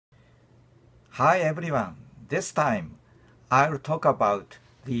Hi everyone, this time I'll talk about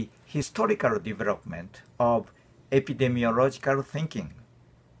the historical development of epidemiological thinking.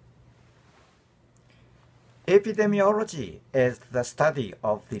 Epidemiology is the study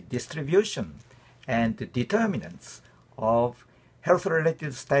of the distribution and determinants of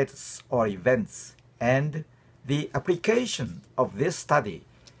health-related status or events and the application of this study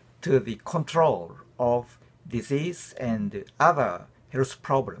to the control of disease and other health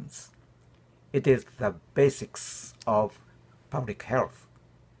problems. It is the basics of public health.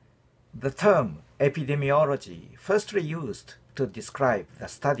 The term epidemiology firstly used to describe the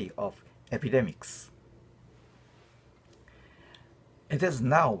study of epidemics. It is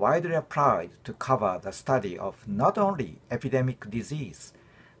now widely applied to cover the study of not only epidemic disease,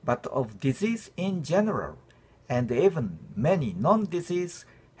 but of disease in general, and even many non-disease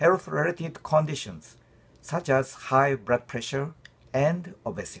health-related conditions, such as high blood pressure and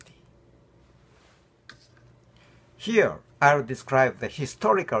obesity. Here, I'll describe the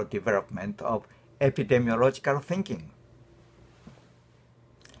historical development of epidemiological thinking.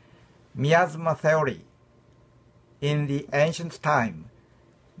 Miasma theory. In the ancient time,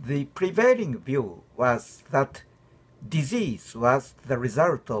 the prevailing view was that disease was the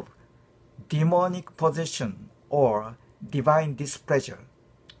result of demonic possession or divine displeasure,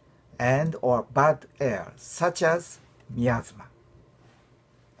 and or bad air, such as miasma.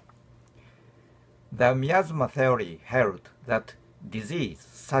 The miasma theory held that disease,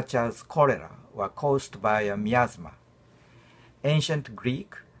 such as cholera, were caused by a miasma, ancient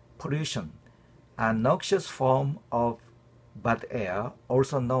Greek pollution, a noxious form of bad air,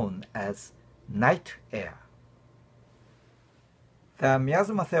 also known as night air. The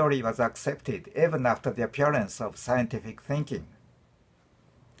miasma theory was accepted even after the appearance of scientific thinking.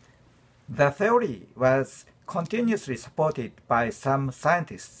 The theory was continuously supported by some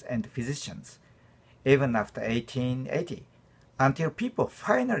scientists and physicians, even after 1880, until people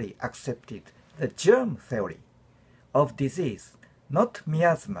finally accepted the germ theory of disease, not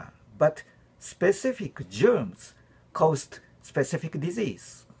miasma, but specific germs caused specific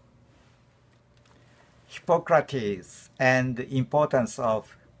disease. Hippocrates and importance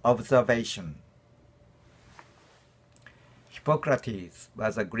of observation. Hippocrates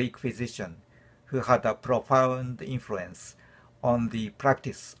was a Greek physician who had a profound influence on the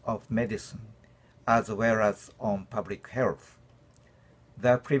practice of medicine as well as on public health.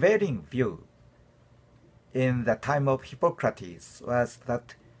 The prevailing view in the time of Hippocrates was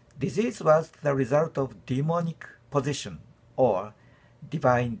that disease was the result of demonic possession or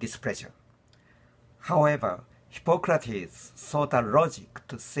divine displeasure. However, Hippocrates sought a logic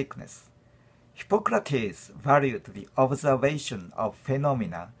to sickness. Hippocrates valued the observation of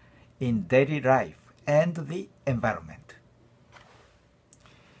phenomena in daily life and the environment.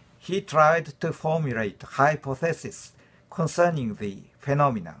 He tried to formulate hypotheses concerning the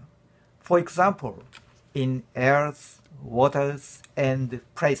phenomena, for example, in airs, waters, and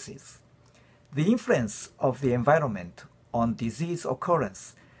places. The influence of the environment on disease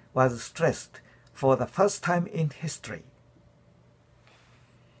occurrence was stressed for the first time in history.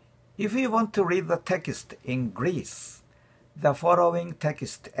 If you want to read the text in Greece, the following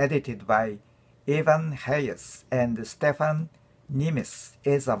text edited by Ivan Hayes and Stefan Nimes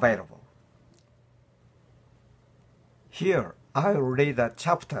is available. Here, I'll read a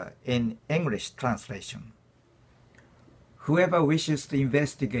chapter in English translation. Whoever wishes to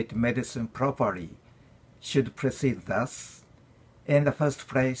investigate medicine properly should proceed thus. In the first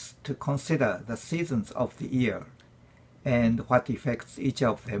place, to consider the seasons of the year and what effects each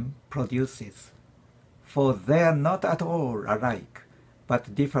of them produces, for they are not at all alike,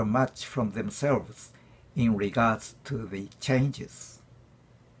 but differ much from themselves in regards to the changes.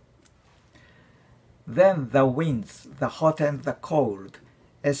 Then the winds, the hot and the cold,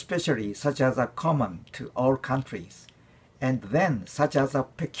 especially such as are common to all countries, and then such as are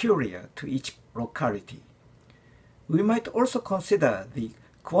peculiar to each locality. We might also consider the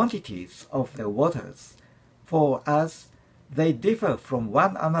quantities of the waters, for as they differ from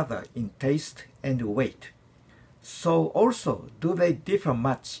one another in taste and weight, so also do they differ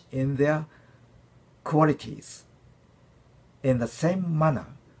much in their qualities. In the same manner,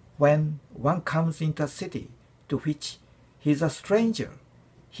 when one comes into a city to which he is a stranger,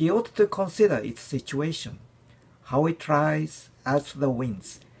 he ought to consider its situation, how it rises as the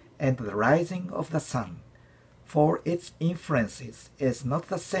winds, and the rising of the sun, for its influences is not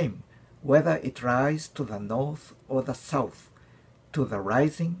the same whether it rise to the north or the south, to the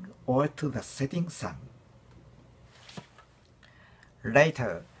rising or to the setting sun.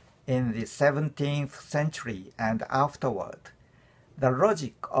 Later, in the 17th century and afterward, The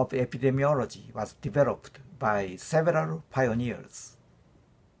logic of epidemiology was developed by several pioneers.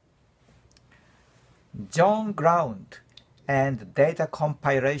 John Graunt and data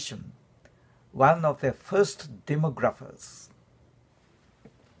compilation, one of the first demographers.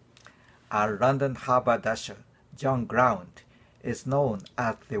 A London haberdasher, John Graunt, is known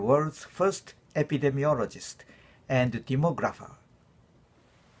as the world's first epidemiologist and demographer.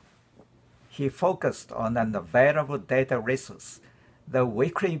 He focused on an available data resource, the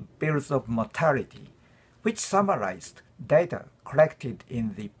weekly bills of mortality, which summarized data collected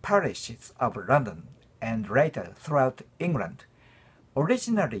in the parishes of London and later throughout England,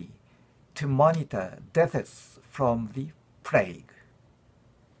 originally to monitor deaths from the plague.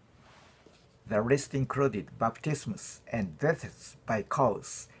 The list included baptisms and deaths by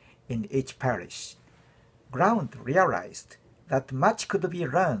cause in each parish. Graunt realized that much could be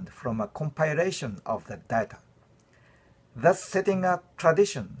learned from a compilation of the data, thus setting a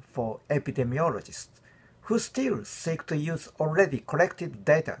tradition for epidemiologists who still seek to use already collected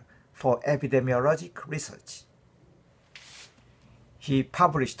data for epidemiologic research. He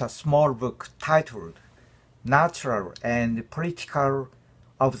published a small book titled Natural and Political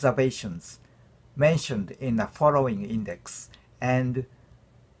Observations, mentioned in the following index, and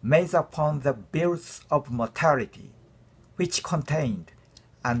Made upon the Bills of Mortality, which contained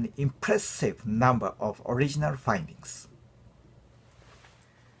an impressive number of original findings.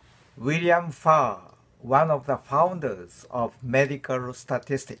 William Farr, one of the founders of medical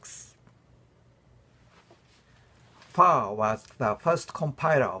statistics. Farr was the first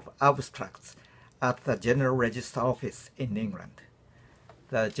compiler of abstracts at the General Register Office in England.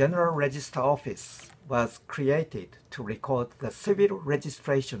 The General Register Office was created to record the civil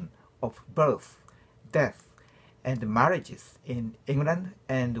registration of birth, death, and marriages in England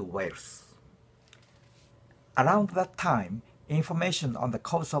and Wales. Around that time, information on the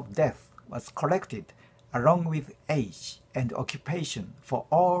cause of death was collected along with age and occupation for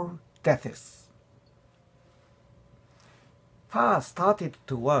all deaths. Farr started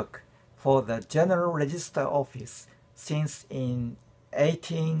to work for the General Register Office since in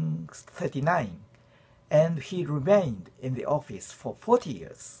 1839, and he remained in the office for 40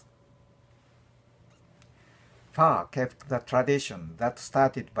 years. Farr kept the tradition that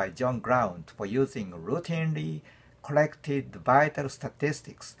started by John Graunt for using routinely collected vital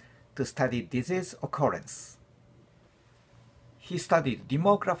statistics to study disease occurrence. He studied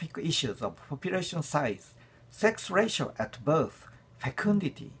demographic issues of population size, sex ratio at birth,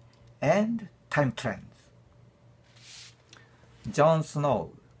 fecundity, and time trends. John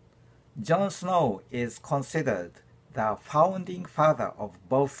Snow. John Snow is considered the founding father of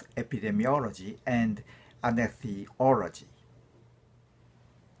both epidemiology and anesthesiology.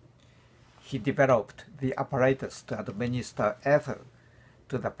 He developed the apparatus to administer ether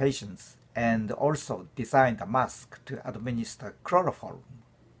to the patients and also designed a mask to administer chloroform.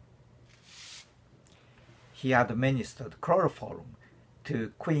 He administered chloroform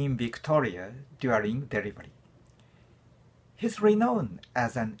to Queen Victoria during delivery. His renown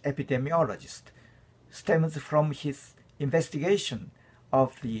as an epidemiologist stems from his investigation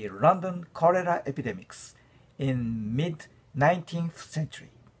of the London cholera epidemics in mid-19th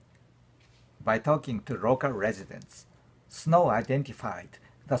century. By talking to local residents, Snow identified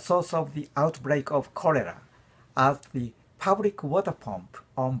the source of the outbreak of cholera as the public water pump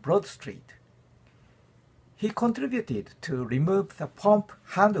on Broad Street. He contributed to remove the pump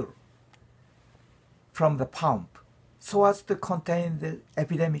handle from the pump so as to contain the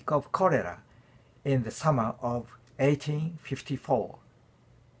epidemic of cholera in the summer of 1854.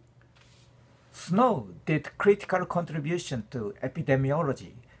 Snow did critical contribution to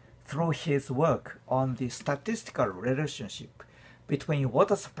epidemiology through his work on the statistical relationship between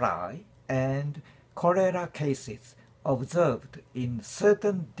water supply and cholera cases observed in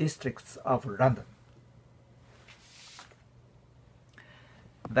certain districts of London.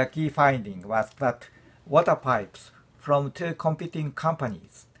 The key finding was that water pipes from two competing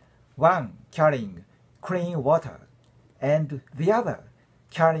companies, one carrying clean water and the other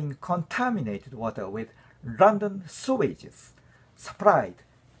carrying contaminated water with London sewages, supplied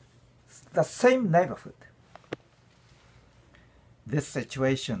the same neighborhood. This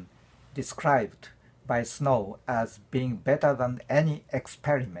situation, described by Snow as being better than any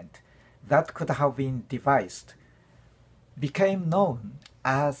experiment that could have been devised, became known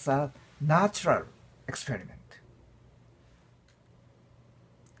as a natural experiment.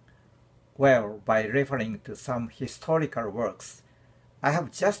 Well, by referring to some historical works, I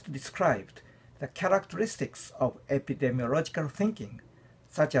have just described the characteristics of epidemiological thinking,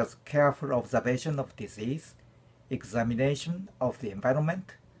 such as careful observation of disease, examination of the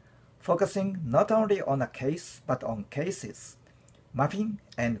environment, focusing not only on a case but on cases, mapping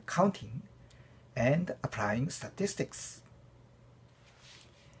and counting, and applying statistics.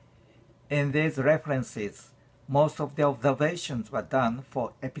 In these references, most of the observations were done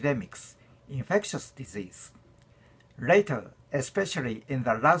for epidemics, infectious disease. Later, especially in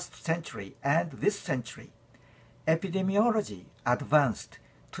the last century and this century, epidemiology advanced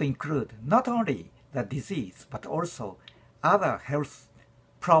to include not only the disease but also other health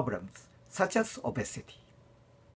problems such as obesity.